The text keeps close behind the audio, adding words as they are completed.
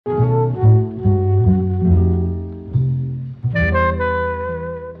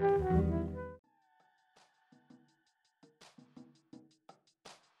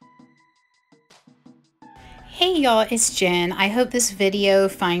y'all, it's Jen. I hope this video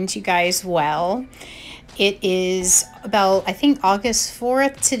finds you guys well. It is about, I think, August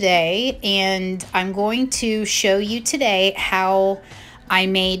 4th today, and I'm going to show you today how I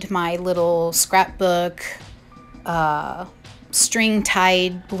made my little scrapbook string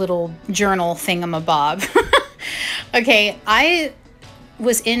tied little journal thingamabob. Okay, I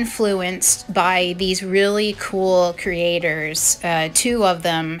was influenced by these really cool creators, two of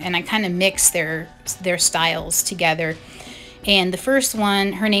them, and I kind of mixed their styles together. And the first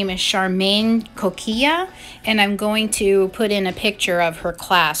one, her name is Sharmane Coquilla, and I'm going to put in a picture of her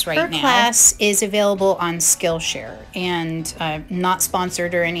class right now. Her class is available on Skillshare, and not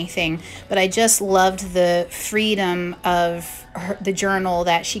sponsored or anything, but I just loved the freedom of the journal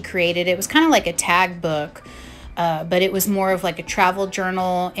that she created. It was kind of like a tag book, but it was more of like a travel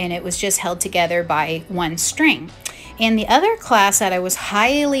journal, and it was just held together by one string. And the other class that I was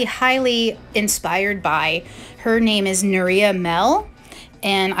highly inspired by, her name is Nuria Mel,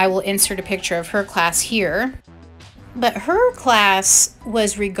 and I will insert a picture of her class here. But her class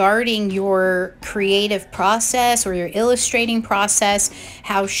was regarding your creative process or your illustrating process,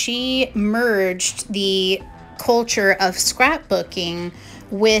 how she merged the culture of scrapbooking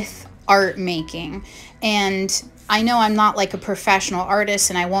with art making. And I know I'm not like a professional artist,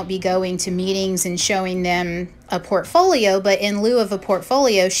 and I won't be going to meetings and showing them a portfolio, but in lieu of a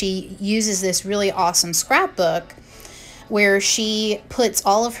portfolio, she uses this really awesome scrapbook where she puts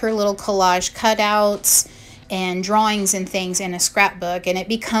all of her little collage cutouts and drawings and things in a scrapbook, and it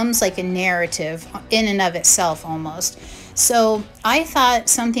becomes like a narrative in and of itself almost. So I thought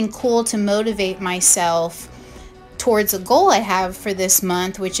something cool to motivate myself towards a goal I have for this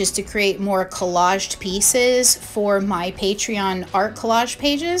month, which is to create more collaged pieces for my Patreon art collage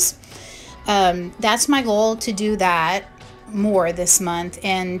pages. That's my goal, to do that more this month.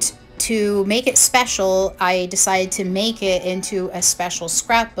 And to make it special, I decided to make it into a special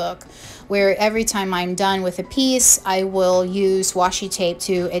scrapbook where every time I'm done with a piece, I will use washi tape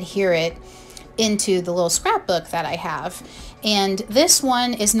to adhere it into the little scrapbook that I have. And this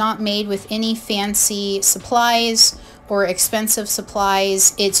one is not made with any fancy supplies or expensive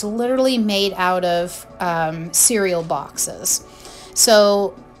supplies. It's literally made out of cereal boxes.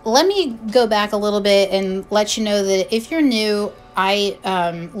 So let me go back a little bit and let you know that if you're new, I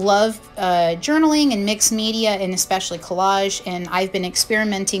love journaling and mixed media, and especially collage, and I've been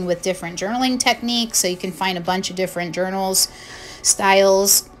experimenting with different journaling techniques, so you can find a bunch of different journals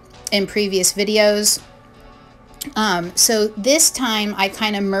styles in previous videos. So this time I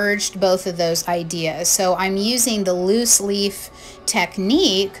kind of merged both of those ideas. So I'm using the loose leaf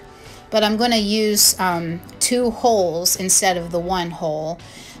technique, but I'm going to use two holes instead of the one hole,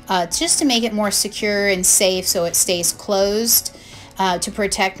 just to make it more secure and safe, so it stays closed to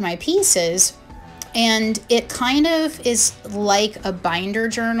protect my pieces. And it kind of is like a binder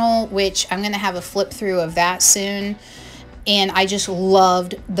journal, which I'm going to have a flip through of that soon. And I just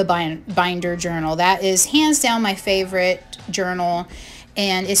loved the binder journal. That is hands down my favorite journal,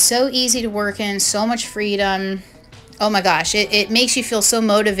 and it's so easy to work in, so much freedom. Oh my gosh, it makes you feel so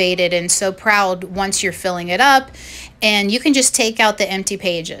motivated and so proud once you're filling it up, and you can just take out the empty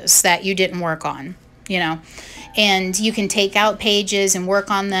pages that you didn't work on, you know, and you can take out pages and work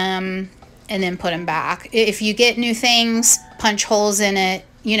on them and then put them back. If you get new things, punch holes in it,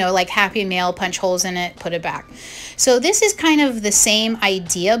 you know, like Happy Mail, punch holes in it, put it back. So this is kind of the same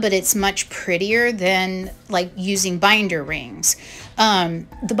idea, but it's much prettier than like using binder rings.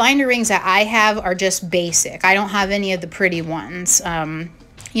 The binder rings that I have are just basic. I don't have any of the pretty ones,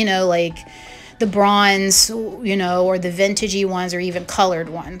 you know, like the bronze, you know, or the vintagey ones, or even colored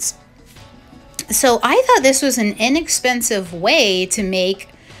ones. So I thought this was an inexpensive way to make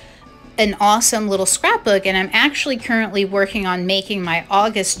an awesome little scrapbook, and I'm actually currently working on making my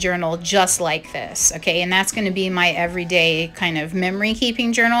August journal just like this, okay? And that's going to be my everyday kind of memory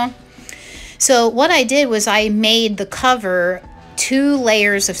keeping journal. So what I did was I made the cover 2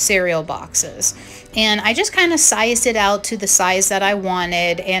 layers of cereal boxes, and I just kind of sized it out to the size that I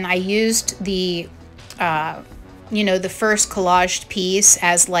wanted, and I used the you know, the first collaged piece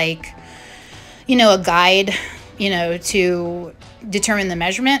as like, you know, a guide, you know, to determine the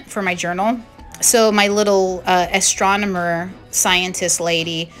measurement for my journal. So my little astronomer scientist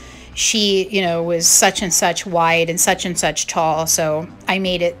lady, she, you know, was such and such wide and such tall, so I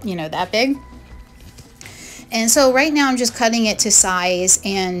made it, you know, that big. And so right now I'm just cutting it to size,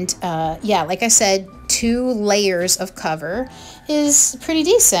 and yeah, like I said, 2 layers of cover is pretty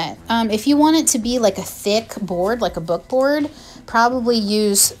decent. If you want it to be like a thick board, like a book board, probably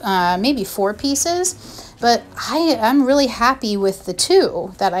use maybe 4 pieces. But I'm really happy with the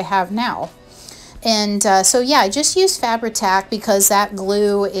 2 that I have now. And so yeah, I just use Fabri-Tac because that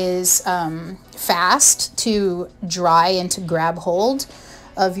glue is fast to dry and to grab hold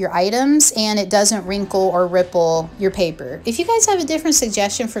of your items, and it doesn't wrinkle or ripple your paper. If you guys have a different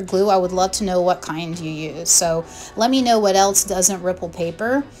suggestion for glue, I would love to know what kind you use. So let me know what else doesn't ripple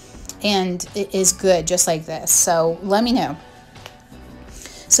paper and it is good just like this. So let me know.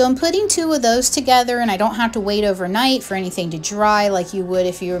 So I'm putting 2 of those together, and I don't have to wait overnight for anything to dry like you would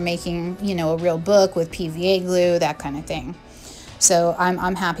if you were making, you know, a real book with PVA glue, that kind of thing. So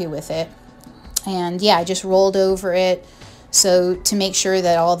I'm happy with it. And yeah, I just rolled over it so to make sure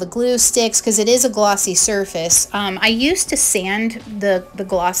that all the glue sticks, because it is a glossy surface. I used to sand the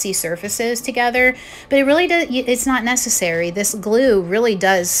glossy surfaces together, but it really does, it's not necessary. This glue really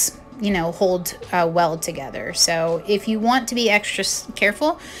does, you know, hold well together. So if you want to be extra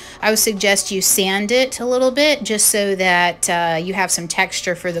careful, I would suggest you sand it a little bit just so that you have some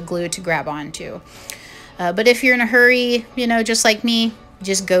texture for the glue to grab onto. But if you're in a hurry, you know, just like me,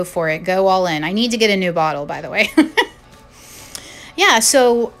 just go for it. Go all in. I need to get a new bottle, by the way. Yeah,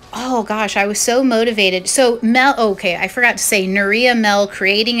 so, oh gosh, I was so motivated. So Mel, okay, I forgot to say, Nuria Mel,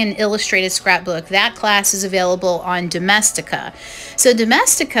 Creating an Illustrated Scrapbook. That class is available on Domestika. So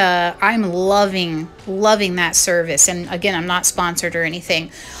Domestika, I'm loving that service. And again, I'm not sponsored or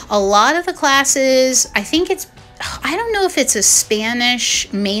anything. A lot of the classes, I think it's, I don't know if it's a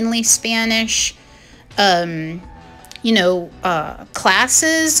Spanish, mainly Spanish, you know,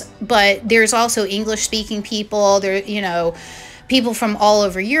 classes, but there's also English speaking people there, you know, people from all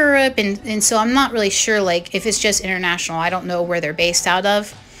over Europe, and so I'm not really sure, like, if it's just international. I don't know where they're based out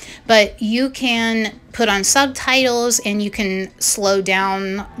of, but you can put on subtitles and you can slow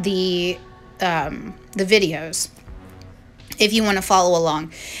down the videos if you want to follow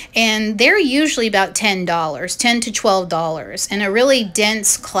along, and they're usually about $10 to $12, and a really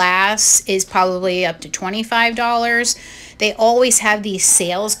dense class is probably up to $25. They always have these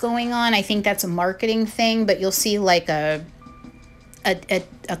sales going on. I think that's a marketing thing, but you'll see like a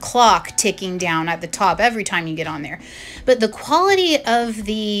clock ticking down at the top every time you get on there. But the quality of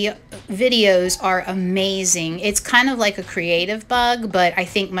the videos are amazing. It's kind of like a creative bug, but I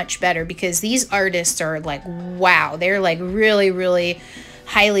think much better, because these artists are like, wow, they're like really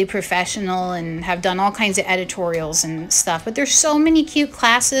highly professional and have done all kinds of editorials and stuff. But there's so many cute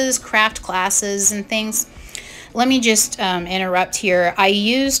classes, craft classes and things. Let me just interrupt here. I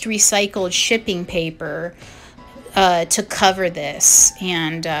used recycled shipping paper to cover this,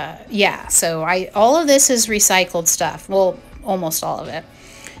 and yeah, so all of this is recycled stuff, well, almost all of it.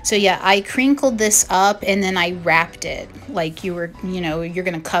 So yeah, I crinkled this up and then I wrapped it like you know, you're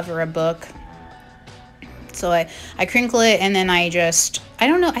gonna cover a book. So I crinkle it, and then I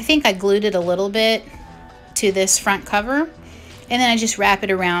don't know, I think I glued it a little bit to this front cover, and then I just wrap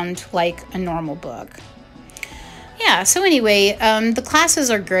it around like a normal book. Yeah, so anyway, the classes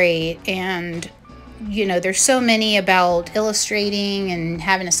are great, and you know, there's so many about illustrating and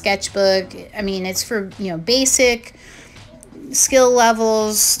having a sketchbook. I mean, it's for, you know, basic skill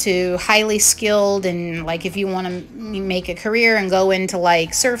levels to highly skilled, and like if you want to make a career and go into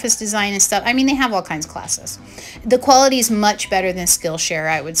like surface design and stuff. I mean, they have all kinds of classes. The quality is much better than Skillshare,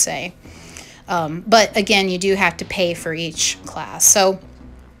 I would say. But again, you do have to pay for each class. So,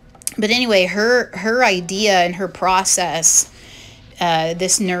 but anyway, her idea and her process,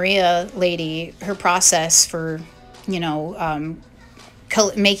 this Nuria lady, her process for, you know,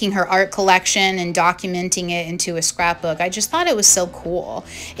 making her art collection and documenting it into a scrapbook, I just thought it was so cool.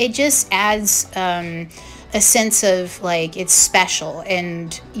 It just adds a sense of like it's special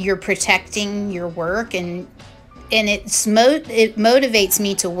and you're protecting your work, and it motivates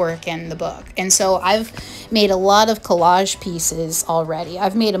me to work in the book. And so I've made a lot of collage pieces already.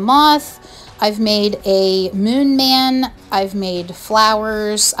 I've made a moth, I've made a moon man, I've made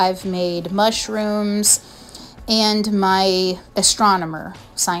flowers, I've made mushrooms, and my astronomer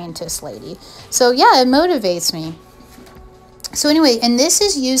scientist lady. So yeah, it motivates me. So anyway, and this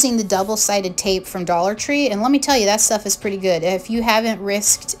is using the double-sided tape from Dollar Tree, and let me tell you, that stuff is pretty good. If you haven't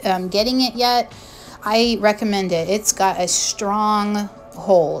risked getting it yet, I recommend it. It's got a strong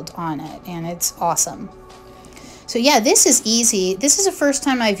hold on it, and it's awesome. So yeah, this is easy. This is the first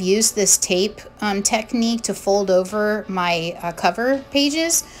time I've used this tape technique to fold over my cover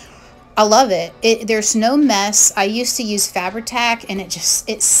pages. I love it. There's no mess. I used to use Fabri-Tac, and it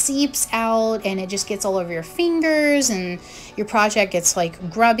seeps out, and it just gets all over your fingers, and your project gets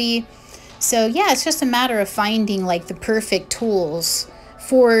like grubby. So yeah, it's just a matter of finding like the perfect tools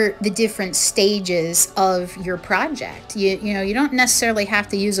for the different stages of your project. You know, you don't necessarily have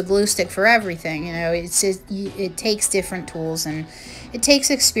to use a glue stick for everything. You know, it takes different tools, and it takes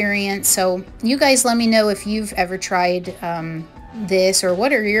experience. So you guys let me know if you've ever tried this, or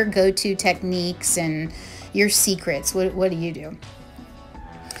what are your go-to techniques and your secrets. What do you do?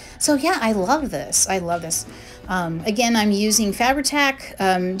 So yeah, I love this. I love this. Again, I'm using Fabri-Tac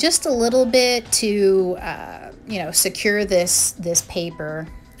just a little bit to you know, secure this paper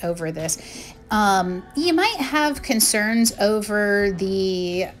over this. You might have concerns over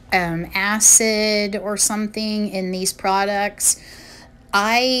the acid or something in these products.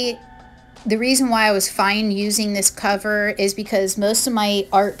 The reason why I was fine using this cover is because most of my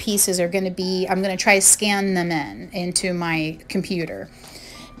art pieces are going to be, I'm going to try to scan them into my computer.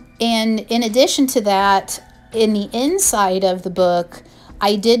 And in addition to that, in the inside of the book,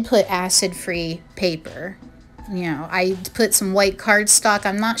 I did put acid-free paper. You know, I put some white cardstock.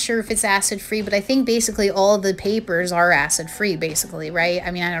 I'm not sure if it's acid-free, but I think basically all the papers are acid-free, basically, right?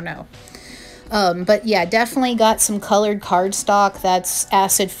 I mean, I don't know. But yeah, definitely got some colored cardstock that's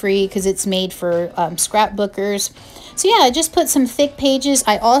acid-free because it's made for scrapbookers. So yeah, I just put some thick pages.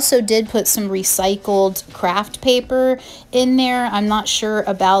 I also did put some recycled craft paper in there. I'm not sure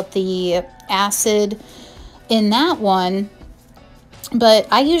about the acid in that one, but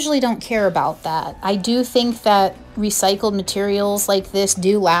I usually don't care about that. I do think that recycled materials like this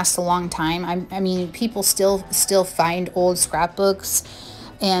do last a long time. I mean, people still find old scrapbooks,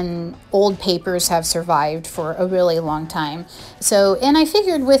 and old papers have survived for a really long time. So, and I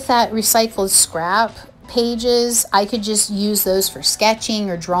figured with that recycled scrap pages, I could just use those for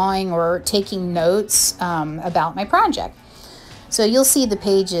sketching or drawing or taking notes about my project. So you'll see the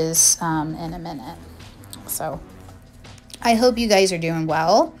pages in a minute. So I hope you guys are doing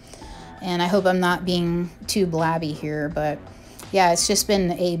well, and I hope I'm not being too blabby here, but yeah, it's just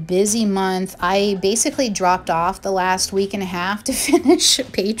been a busy month. I basically dropped off the last week and a half to finish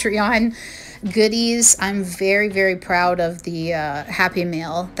Patreon goodies. I'm very, very proud of the Happy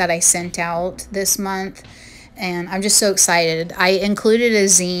Mail that I sent out this month, and I'm just so excited. I included a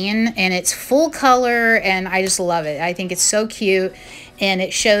zine, and it's full color, and I just love it. I think it's so cute, and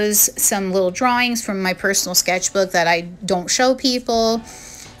it shows some little drawings from my personal sketchbook that I don't show people.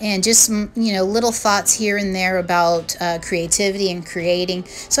 And just, you know, little thoughts here and there about creativity and creating.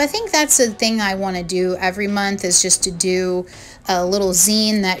 So I think that's the thing I want to do every month, is just to do a little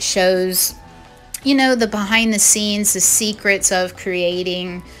zine that shows, you know, the behind the scenes, the secrets of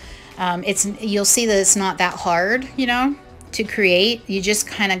creating. You'll see that it's not that hard, you know, to create. You just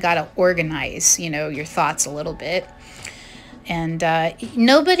kind of got to organize, you know, your thoughts a little bit. And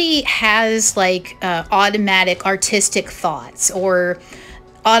nobody has like automatic artistic thoughts or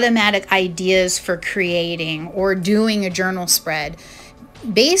automatic ideas for creating or doing a journal spread.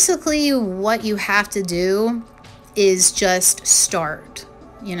 Basically, what you have to do is just start,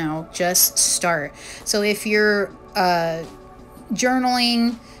 you know, just start. So if you're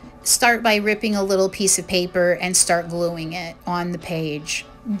journaling, start by ripping a little piece of paper and start gluing it on the page.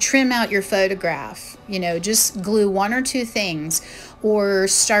 Trim out your photograph, you know, just glue one or two things, or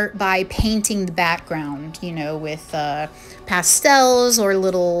start by painting the background, you know, with pastels or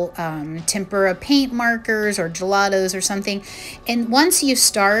little tempera paint markers or gelatos or something. And once you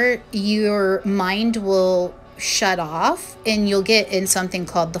start, your mind will shut off and you'll get in something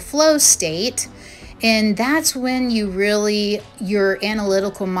called the flow state. And that's when your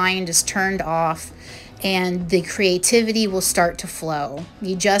analytical mind is turned off and the creativity will start to flow.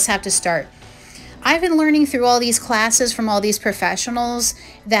 You just have to start. I've been learning through all these classes from all these professionals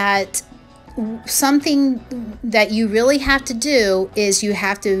that something that you really have to do is you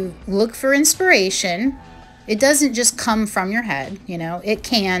have to look for inspiration. It doesn't just come from your head, you know, it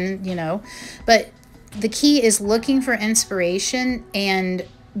can, you know, but the key is looking for inspiration and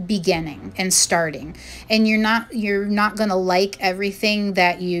beginning and starting. And you're not going to like everything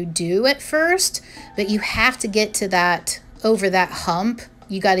that you do at first, but you have to get to that, over that hump.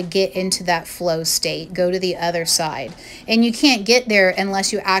 You got to get into that flow state, go to the other side. And you can't get there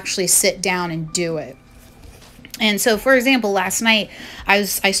unless you actually sit down and do it. And so, for example, last night I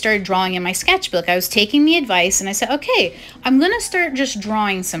started drawing in my sketchbook. I was taking the advice and I said, okay, I'm going to start just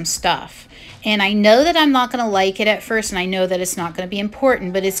drawing some stuff. And I know that I'm not going to like it at first, and I know that it's not going to be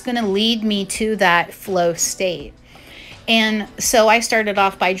important, but it's going to lead me to that flow state. And so I started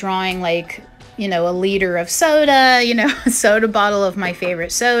off by drawing, like, you know, a liter of soda, you know, a soda bottle of my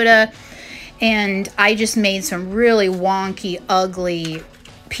favorite soda. And I just made some really wonky, ugly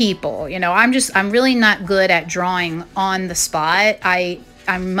people. You know, I'm really not good at drawing on the spot.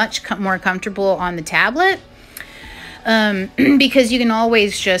 I'm much more comfortable on the tablet. because you can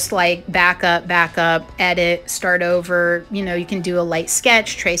always just like back up, edit, start over. You know, you can do a light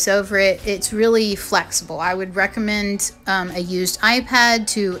sketch, trace over it. It's really flexible. I would recommend a used iPad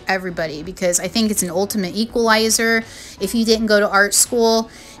to everybody because I think it's an ultimate equalizer. If you didn't go to art school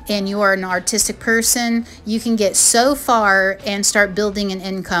and you are an artistic person, you can get so far and start building an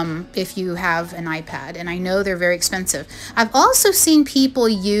income if you have an iPad. And I know they're very expensive. I've also seen people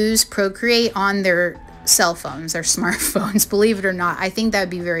use Procreate on their cell phones, their smartphones, believe it or not. I think that would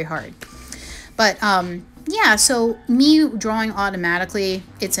be very hard. But yeah, so me drawing automatically,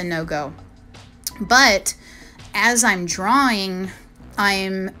 it's a no-go. But as I'm drawing,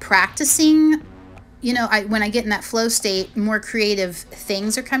 I'm practicing. You know, when I get in that flow state, more creative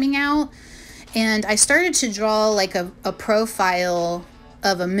things are coming out. And I started to draw like a profile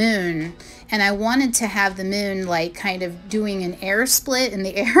of a moon. And I wanted to have the moon like kind of doing an air split in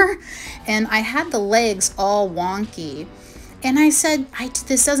the air. And I had the legs all wonky. And I said,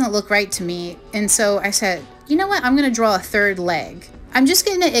 this doesn't look right to me. And so I said, you know what? I'm going to draw a third leg. I'm just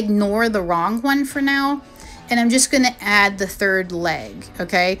going to ignore the wrong one for now. And I'm just going to add the third leg,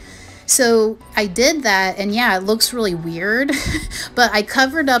 okay? So I did that, and yeah, it looks really weird, but I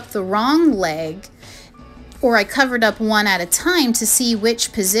covered up the wrong leg, or I covered up one at a time to see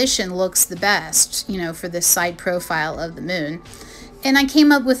which position looks the best, you know, for this side profile of the moon. And I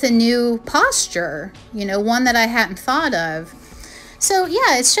came up with a new posture, you know, one that I hadn't thought of. So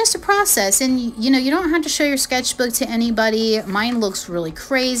yeah, it's just a process, and you know, you don't have to show your sketchbook to anybody. Mine looks really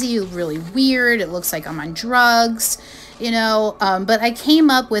crazy, really weird. It looks like I'm on drugs. You know, but I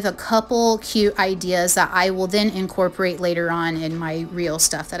came up with a couple cute ideas that I will then incorporate later on in my real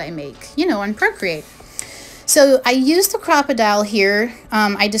stuff that I make, you know, on Procreate. So I used the crocodile here.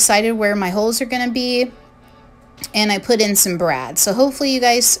 I decided where my holes are going to be, and I put in some brads. So hopefully you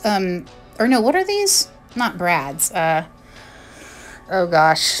guys, or no, what are these? Not brads. Oh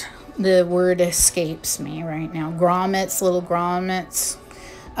gosh, the word escapes me right now. Grommets, little grommets.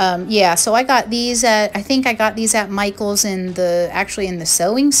 Yeah, so I got these at, I think I got these at Michael's actually in the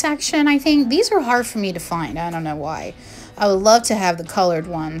sewing section, I think. These are hard for me to find. I don't know why. I would love to have the colored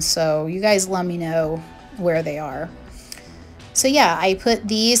ones, so you guys let me know where they are. So yeah, I put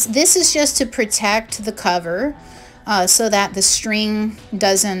these. This is just to protect the cover so that the string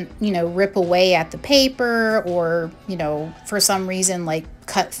doesn't, you know, rip away at the paper or, you know, for some reason, like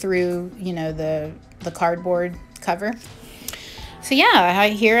cut through, you know, the cardboard cover. So yeah,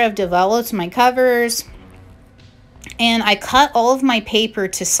 here I've developed my covers, and I cut all of my paper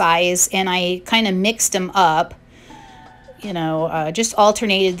to size, and I kind of mixed them up, you know, just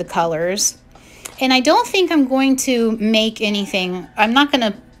alternated the colors. And I don't think I'm going to make anything. I'm not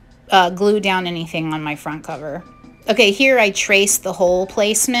going to glue down anything on my front cover. Okay, here I traced the hole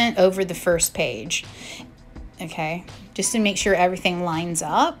placement over the first page. Okay, just to make sure everything lines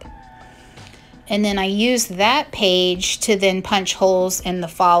up. And then I use that page to then punch holes in the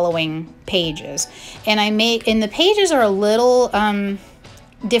following pages. And the pages are a little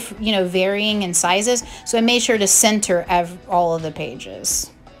different, you know, varying in sizes. So I made sure to center all of the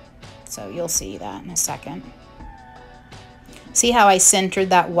pages. So you'll see that in a second. See how I centered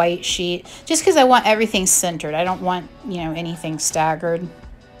that white sheet? Just because I want everything centered. I don't want, you know, anything staggered.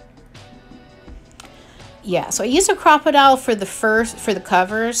 Yeah, so I used a crocodile for the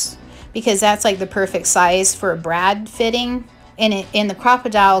covers, because that's like the perfect size for a brad fitting, and the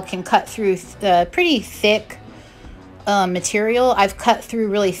crocodile can cut through pretty thick material. I've cut through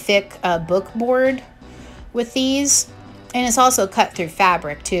really thick book board with these, and it's also cut through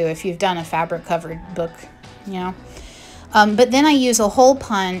fabric too, if you've done a fabric covered book, you know. But then I use a hole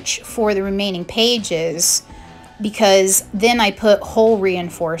punch for the remaining pages, because then I put hole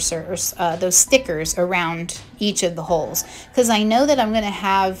reinforcers, those stickers around each of the holes, because I know that I'm going to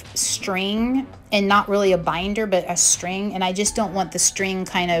have string, and not really a binder but a string, and I just don't want the string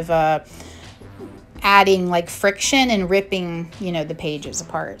kind of adding like friction and ripping, you know, the pages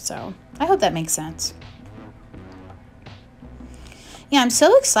apart. So I hope that makes sense. Yeah, I'm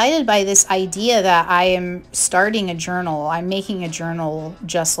so excited by this idea that I am starting a journal. I'm making a journal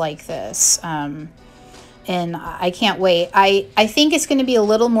just like this. And I can't wait. I think it's going to be a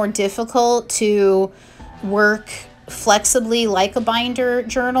little more difficult to work flexibly like a binder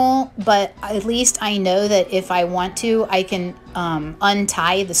journal, but at least I know that if I want to, I can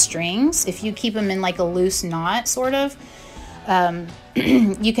untie the strings. If you keep them in like a loose knot, sort of,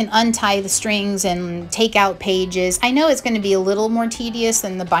 you can untie the strings and take out pages. I know it's going to be a little more tedious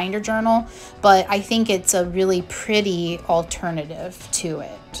than the binder journal, but I think it's a really pretty alternative to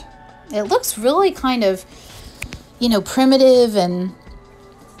it. It looks really kind of, you know, primitive and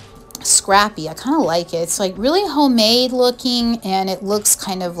scrappy. I kind of like it. It's like really homemade looking, and it looks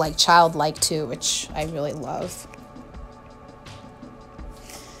kind of like childlike too, which I really love.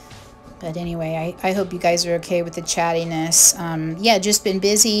 But anyway, I hope you guys are okay with the chattiness. Yeah, just been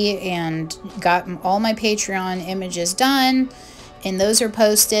busy and got all my Patreon images done, and those are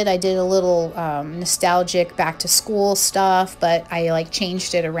posted. I did a little nostalgic back to school stuff, but I like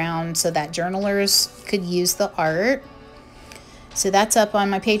changed it around so that journalers could use the art. So that's up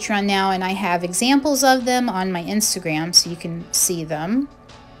on my Patreon now, and I have examples of them on my Instagram so you can see them.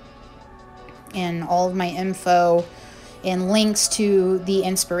 And all of my info and links to the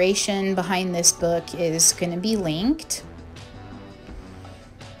inspiration behind this book is going to be linked.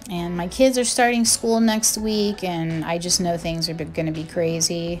 And my kids are starting school next week, and I just know things are going to be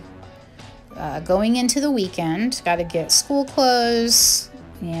crazy. Going into the weekend, got to get school clothes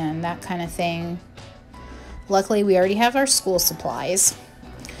and that kind of thing. Luckily, we already have our school supplies.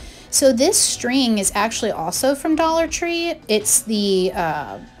 So this string is actually also from Dollar Tree. It's the,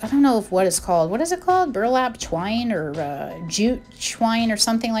 I don't know what it's called. What is it called? Burlap twine or jute twine or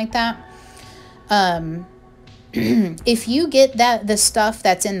something like that. If you get the stuff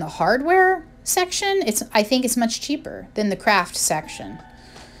that's in the hardware section, I think it's much cheaper than the craft section,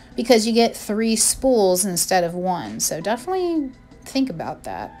 because you get 3 spools instead of 1. So definitely think about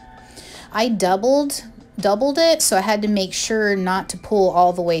that. I doubled it, so I had to make sure not to pull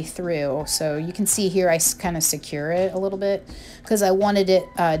all the way through. So you can see here I kind of secure it a little bit because I wanted it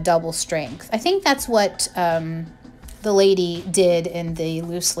double strength. I think that's what the lady did in the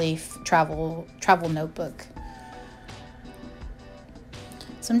loose leaf travel notebook.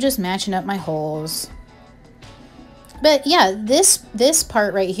 So I'm just matching up my holes. But yeah, this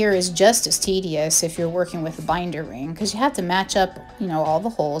part right here is just as tedious if you're working with a binder ring, because you have to match up, you know, all the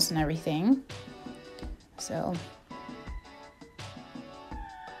holes and everything. So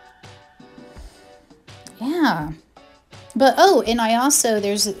yeah. But oh, and I also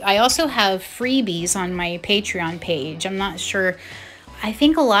have freebies on my Patreon page. I'm not sure. I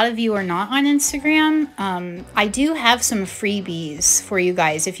think a lot of you are not on Instagram. I do have some freebies for you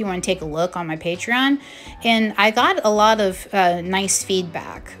guys if you want to take a look on my Patreon. And I got a lot of nice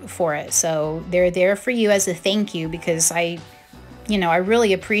feedback for it. So they're there for you as a thank you, because I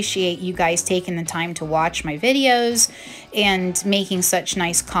really appreciate you guys taking the time to watch my videos and making such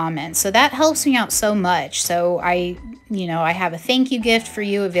nice comments. So that helps me out so much. So I have a thank you gift for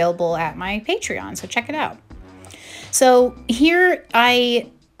you available at my Patreon. So check it out. So here I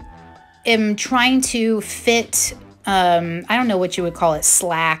am trying to fit, I don't know what you would call it,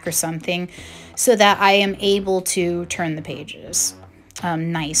 slack or something, so that I am able to turn the pages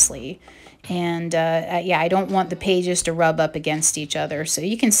nicely. And yeah, I don't want the pages to rub up against each other. So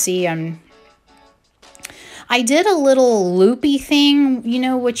you can see I did a little loopy thing, you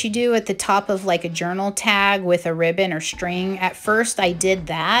know what you do at the top of like a journal tag with a ribbon or string. At first I did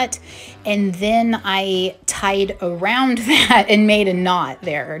that, and then I tied around that and made a knot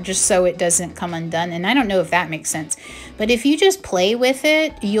there just so it doesn't come undone. And I don't know if that makes sense, but if you just play with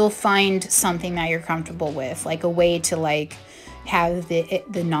it, you'll find something that you're comfortable with, like a way to like have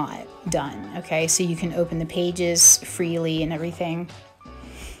the knot done. Okay, so you can open the pages freely and everything.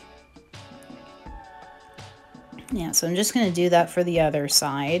 Yeah, so I'm just going to do that for the other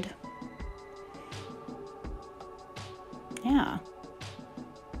side. Yeah.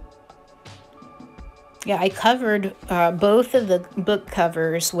 Yeah, I covered both of the book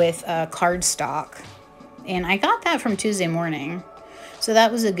covers with cardstock. And I got that from Tuesday Morning. So that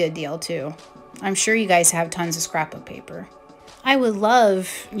was a good deal too. I'm sure you guys have tons of scrapbook paper. I would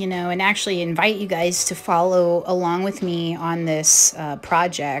love, and actually invite you guys to follow along with me on this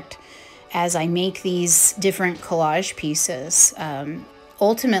project as I make these different collage pieces.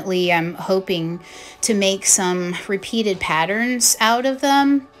 Ultimately, I'm hoping to make some repeated patterns out of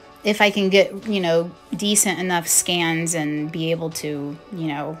them if I can get, decent enough scans and be able to,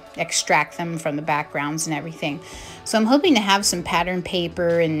 extract them from the backgrounds and everything. So I'm hoping to have some pattern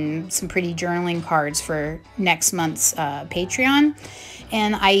paper and some pretty journaling cards for next month's Patreon.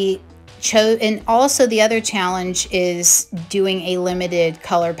 And also the other challenge is doing a limited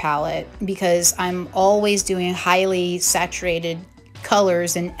color palette, because I'm always doing highly saturated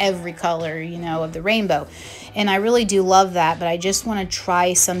colors in every color, of the rainbow. And I really do love that, but I just want to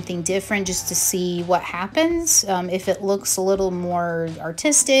try something different just to see what happens. If it looks a little more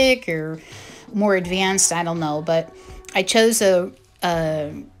artistic or more advanced, I don't know. But I chose a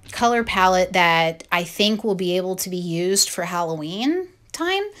color palette that I think will be able to be used for Halloween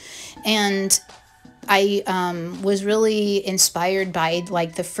time. And I was really inspired by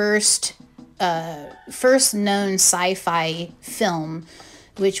like the first known sci-fi film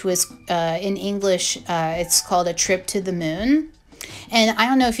which was in English, it's called A Trip to the Moon. And I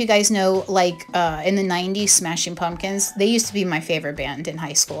don't know if you guys know, like in the 90s, Smashing Pumpkins, they used to be my favorite band in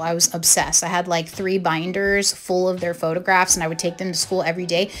high school. I was obsessed. I had like 3 binders full of their photographs, and I would take them to school every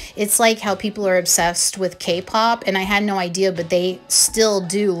day. It's like how people are obsessed with K-pop, and I had no idea, but they still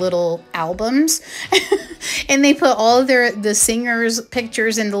do little albums. And they put all of the singers'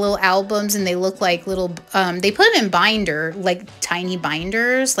 pictures in the little albums, and they look like little, they put them in binder, like tiny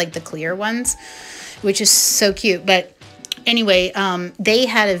binders, like the clear ones, which is so cute. But anyway, they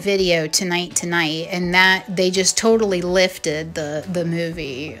had a video Tonight, and that they just totally lifted the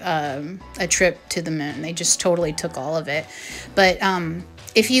movie, A Trip to the Moon. They just totally took all of it. But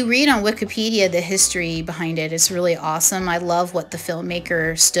if you read on Wikipedia the history behind it, it's really awesome. I love what the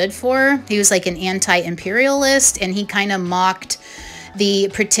filmmaker stood for. He was like an anti-imperialist, and he kind of mocked the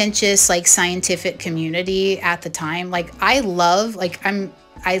pretentious like scientific community at the time. Like I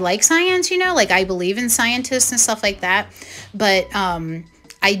like science, you know, like I believe in scientists and stuff like that. But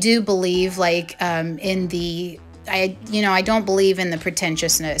I do believe like in the, I don't believe in the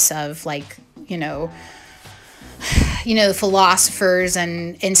pretentiousness of like, philosophers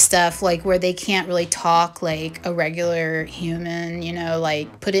and stuff, like where they can't really talk like a regular human,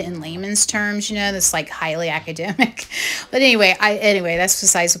 like put it in layman's terms, that's like highly academic. But anyway, that's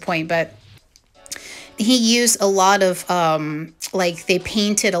besides the point. But he used a lot of, like they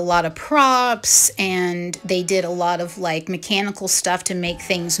painted a lot of props, and they did a lot of like mechanical stuff to make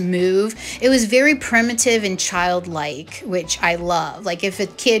things move. It was very primitive and childlike, which I love. Like if a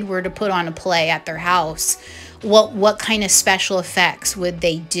kid were to put on a play at their house, what kind of special effects would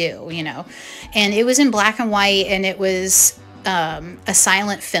they do, And it was in black and white, and it was a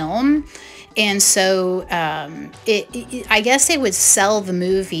silent film. And so I guess they would sell the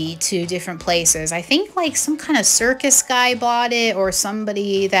movie to different places. I think like some kind of circus guy bought it, or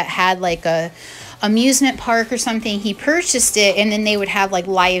somebody that had like a amusement park or something. He purchased it, and then they would have like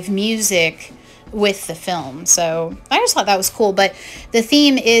live music with the film. So I just thought that was cool. But the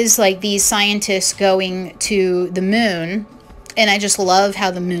theme is like these scientists going to the moon, and I just love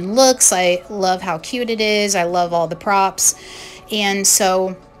how the moon looks. I love how cute it is. I love all the props. And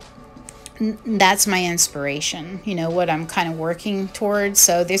so that's my inspiration, what I'm kind of working towards.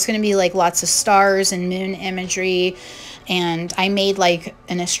 So there's going to be like lots of stars and moon imagery. And I made like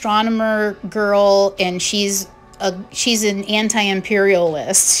an astronomer girl, and she's an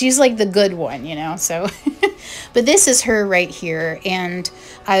anti-imperialist. She's like the good one, so but this is her right here. And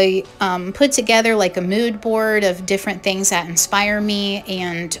I put together like a mood board of different things that inspire me.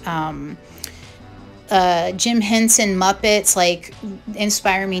 And Jim Henson Muppets like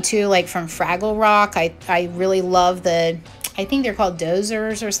inspire me too, like from Fraggle Rock. I really love I think they're called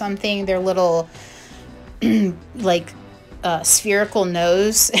dozers or something. They're little like spherical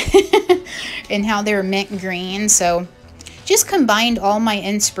nose and how they're mint green. So just combined all my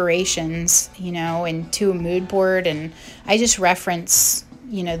inspirations, into a mood board. And I just reference,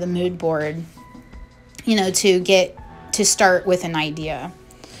 the mood board, to start with an idea.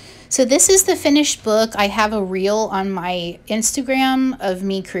 So this is the finished book. I have a reel on my Instagram of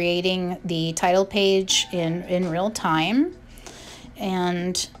me creating the title page in real time.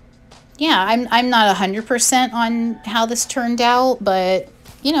 And yeah, I'm not 100% on how this turned out, but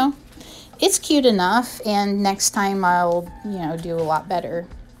it's cute enough. And next time I'll, do a lot better.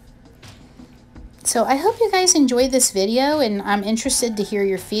 So I hope you guys enjoyed this video, and I'm interested to hear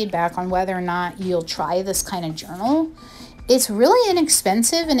your feedback on whether or not you'll try this kind of journal. It's really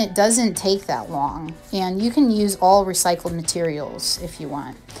inexpensive, and it doesn't take that long. And you can use all recycled materials if you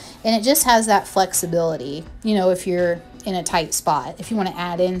want. And it just has that flexibility, if you're in a tight spot, if you want to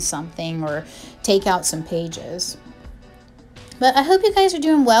add in something or take out some pages. But I hope you guys are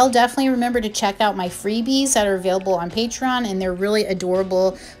doing well. Definitely remember to check out my freebies that are available on Patreon, and they're really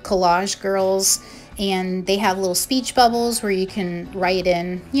adorable collage girls. And they have little speech bubbles where you can write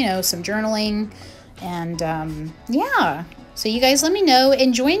in, some journaling. And yeah, so you guys let me know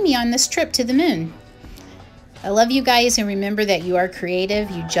and join me on this trip to the moon. I love you guys, and remember that you are creative.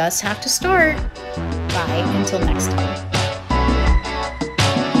 You just have to start. Bye, until next time.